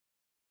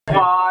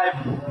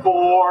5,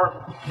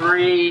 4,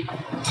 3,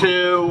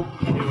 2,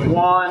 1.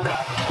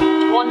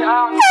 One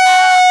out.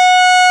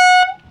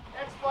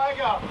 Next flag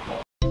up.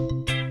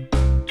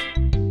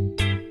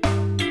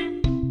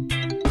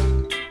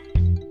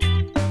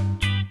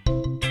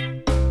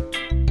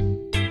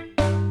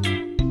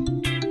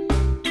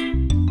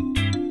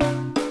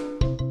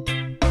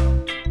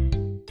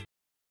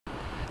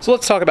 So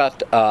let's talk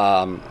about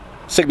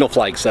signal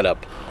flag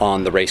setup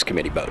on the race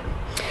committee boat.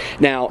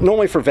 Now,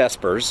 normally for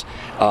Vespers,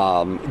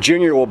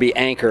 Junior will be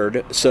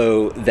anchored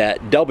so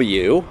that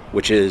W,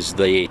 which is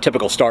the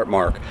typical start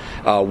mark,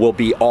 will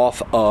be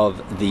off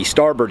of the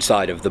starboard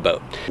side of the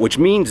boat, which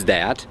means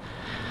that,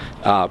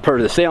 per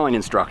the sailing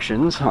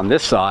instructions, on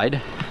this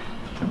side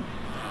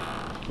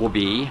will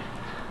be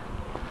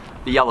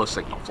the yellow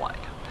signal flag.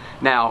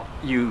 Now,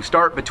 you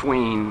start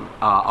between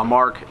a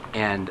mark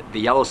and the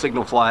yellow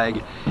signal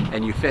flag,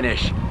 and you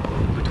finish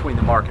between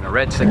the mark and a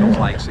red signal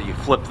flag, so you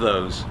flip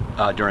those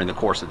during the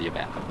course of the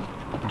event.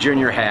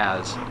 Junior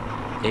has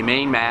a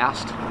main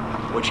mast,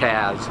 which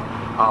has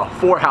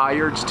 4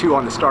 halyards, 2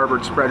 on the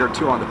starboard spreader,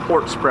 2 on the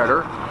port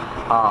spreader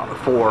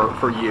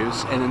for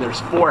use, and then there's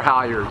 4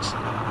 halyards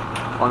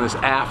on this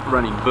aft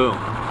running boom.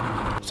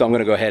 So I'm going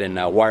to go ahead and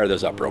wire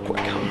those up real quick.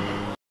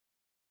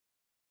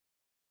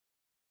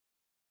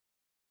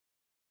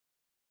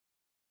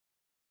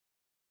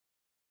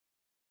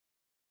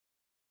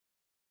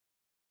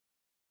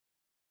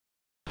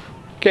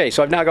 Okay,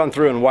 so I've now gone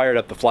through and wired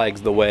up the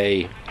flags the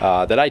way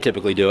that I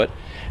typically do it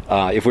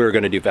if we were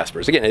going to do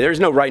Vespers. Again, there's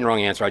no right and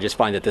wrong answer. I just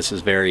find that this is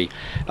very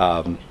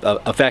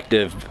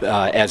effective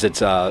as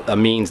it's a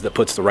means that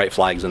puts the right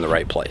flags in the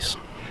right place.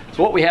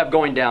 So what we have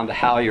going down the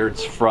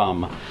halyards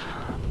from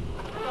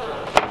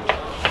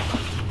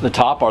the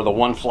top are the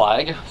 1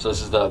 flag. So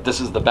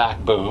this is the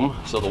back boom.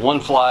 So the 1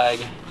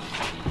 flag,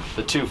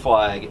 the 2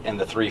 flag, and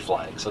the 3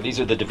 flag. So these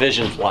are the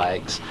division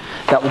flags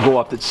that will go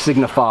up that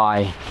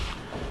signify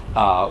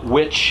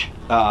which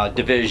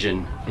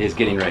division is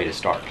getting ready to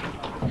start.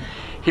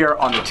 Here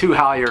on the 2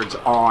 halyards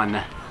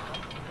on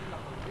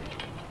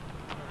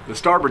the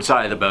starboard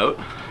side of the boat,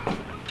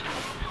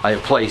 I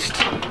have placed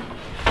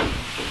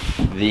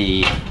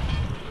the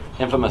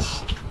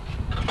infamous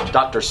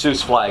Dr.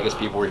 Seuss flag, as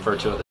people refer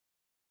to it,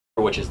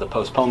 which is the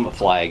postponement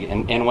flag.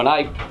 And when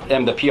I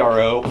am the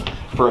PRO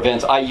for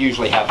events, I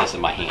usually have this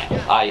in my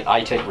hand.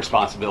 I take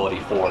responsibility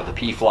for the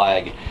P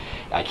flag.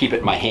 I keep it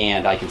in my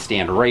hand. I can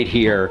stand right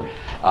here,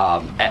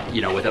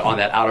 with it on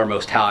that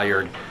outermost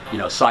halyard,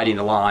 sighting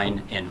the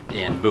line,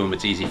 and boom,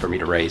 it's easy for me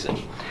to raise it.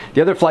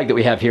 The other flag that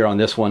we have here on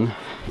this one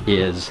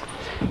is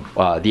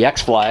the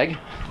X flag,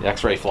 the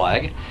X-ray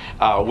flag,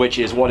 which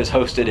is what is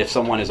hosted if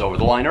someone is over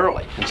the line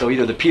early. And so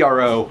either the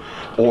PRO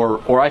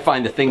or I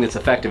find the thing that's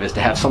effective is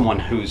to have someone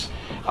who's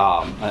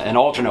an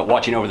alternate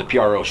watching over the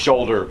PRO's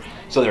shoulder,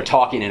 so they're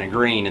talking and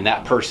agreeing, and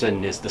that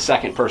person is the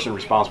second person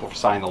responsible for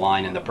signing the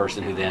line, and the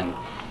person who then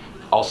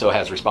also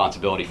has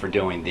responsibility for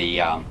doing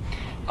the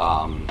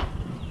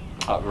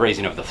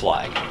raising of the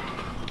flag.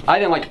 I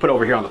then like to put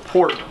over here on the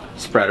port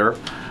spreader,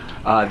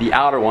 the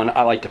outer one,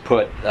 I like to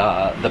put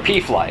the P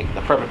flag,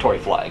 the preparatory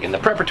flag. And the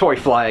preparatory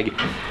flag,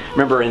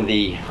 remember in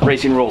the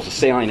racing rules of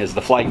sailing, is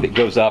the flag that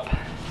goes up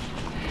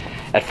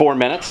at 4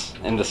 minutes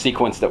in the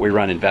sequence that we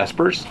run in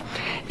Vespers.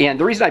 And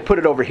the reason I put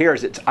it over here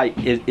is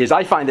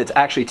I find it's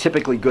actually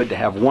typically good to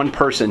have one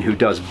person who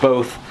does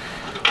both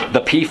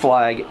the P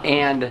flag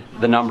and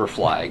the number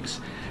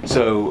flags,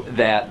 so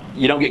that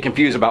you don't get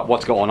confused about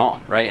what's going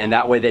on, right? And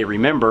that way they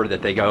remember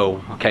that they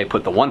go, okay,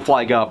 put the 1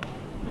 flag up,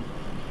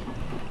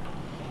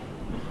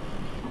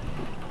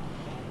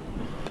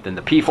 then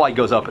the P flag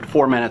goes up at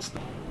 4 minutes.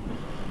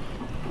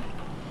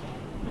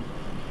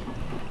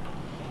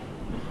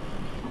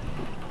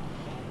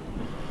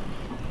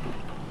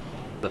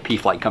 The P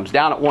flag comes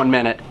down at 1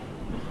 minute.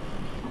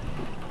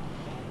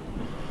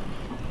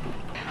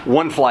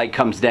 1 flag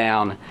comes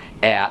down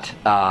at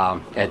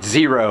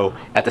 0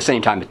 at the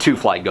same time the 2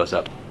 flag goes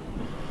up.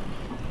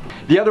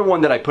 The other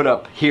one that I put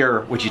up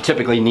here, which you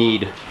typically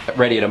need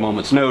ready at a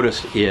moment's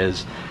notice,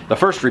 is the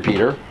first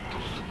repeater,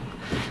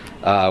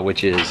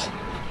 which is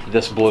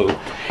this blue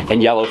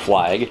and yellow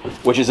flag,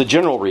 which is a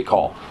general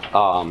recall.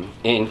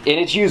 And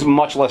it's used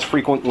much less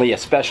frequently,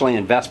 especially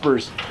in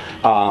Vespers,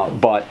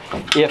 but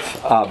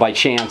if by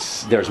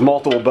chance there's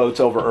multiple boats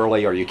over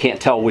early, or you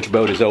can't tell which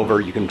boat is over,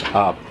 you can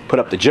put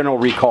up the general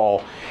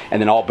recall,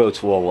 and then all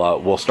boats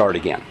will start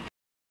again.